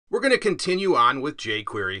going to continue on with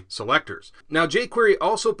jQuery selectors. Now jQuery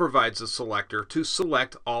also provides a selector to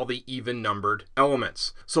select all the even numbered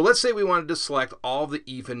elements. So let's say we wanted to select all the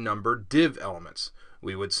even numbered div elements.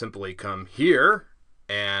 We would simply come here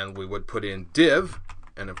and we would put in div,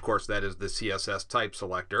 and of course that is the CSS type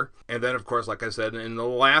selector. And then of course, like I said in the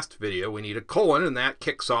last video, we need a colon, and that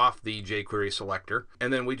kicks off the jQuery selector.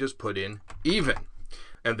 And then we just put in even.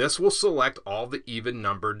 And this will select all the even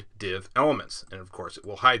numbered div elements. And of course it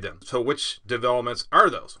will hide them. So which div elements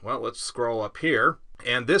are those? Well, let's scroll up here.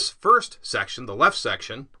 And this first section, the left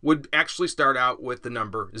section, would actually start out with the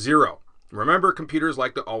number 0. Remember, computers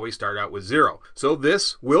like to always start out with 0. So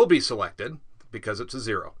this will be selected because it's a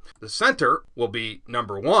 0. The center will be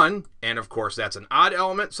number 1. And of course that's an odd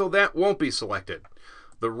element, so that won't be selected.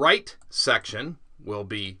 The right section will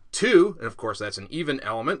be 2. And of course that's an even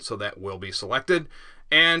element, so that will be selected.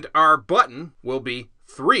 And our button will be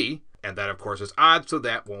 3, and that of course is odd, so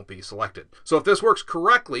that won't be selected. So if this works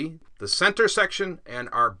correctly, the center section and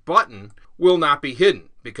our button will not be hidden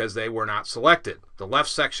because they were not selected. The left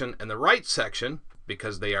section and the right section,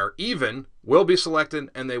 because they are even, will be selected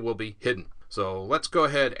and they will be hidden. So let's go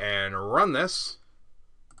ahead and run this.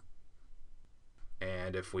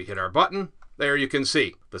 And if we hit our button, there you can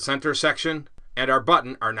see the center section and our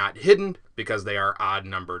button are not hidden because they are odd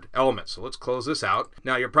numbered elements. So let's close this out.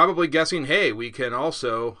 Now you're probably guessing, hey, we can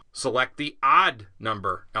also select the odd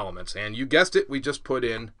number elements. And you guessed it, we just put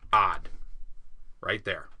in odd right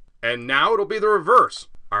there. And now it'll be the reverse.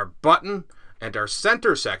 Our button and our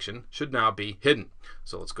center section should now be hidden.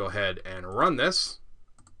 So let's go ahead and run this.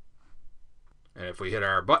 And if we hit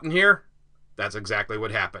our button here, that's exactly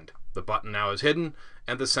what happened. The button now is hidden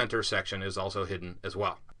and the center section is also hidden as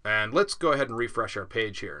well. And let's go ahead and refresh our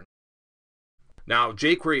page here. Now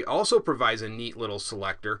jQuery also provides a neat little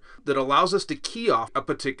selector that allows us to key off a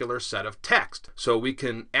particular set of text. So we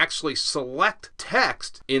can actually select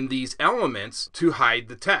text in these elements to hide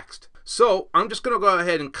the text. So I'm just going to go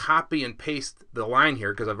ahead and copy and paste the line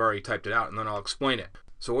here because I've already typed it out, and then I'll explain it.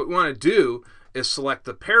 So what we want to do is select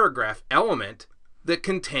the paragraph element that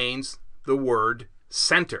contains the word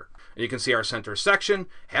center. And you can see our center section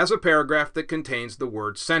has a paragraph that contains the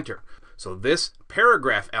word center. So this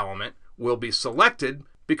paragraph element will be selected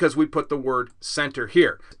because we put the word center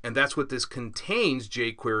here. And that's what this contains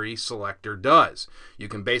jQuery selector does. You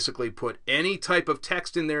can basically put any type of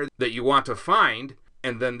text in there that you want to find,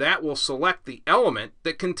 and then that will select the element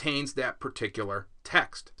that contains that particular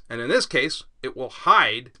text. And in this case, it will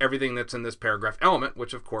hide everything that's in this paragraph element,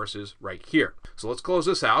 which of course is right here. So let's close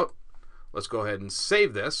this out. Let's go ahead and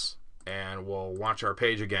save this. And we'll launch our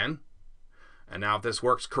page again. And now if this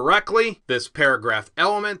works correctly, this paragraph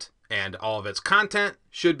element and all of its content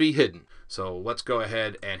should be hidden. So let's go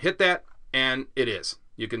ahead and hit that, and it is.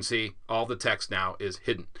 You can see all the text now is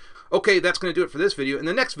hidden. Okay, that's going to do it for this video. In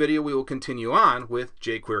the next video, we will continue on with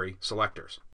jQuery selectors.